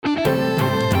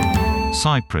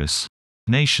Cyprus.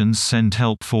 Nations send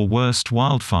help for worst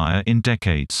wildfire in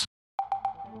decades.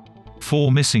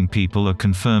 4 missing people are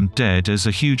confirmed dead as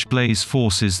a huge blaze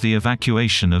forces the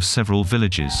evacuation of several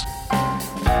villages.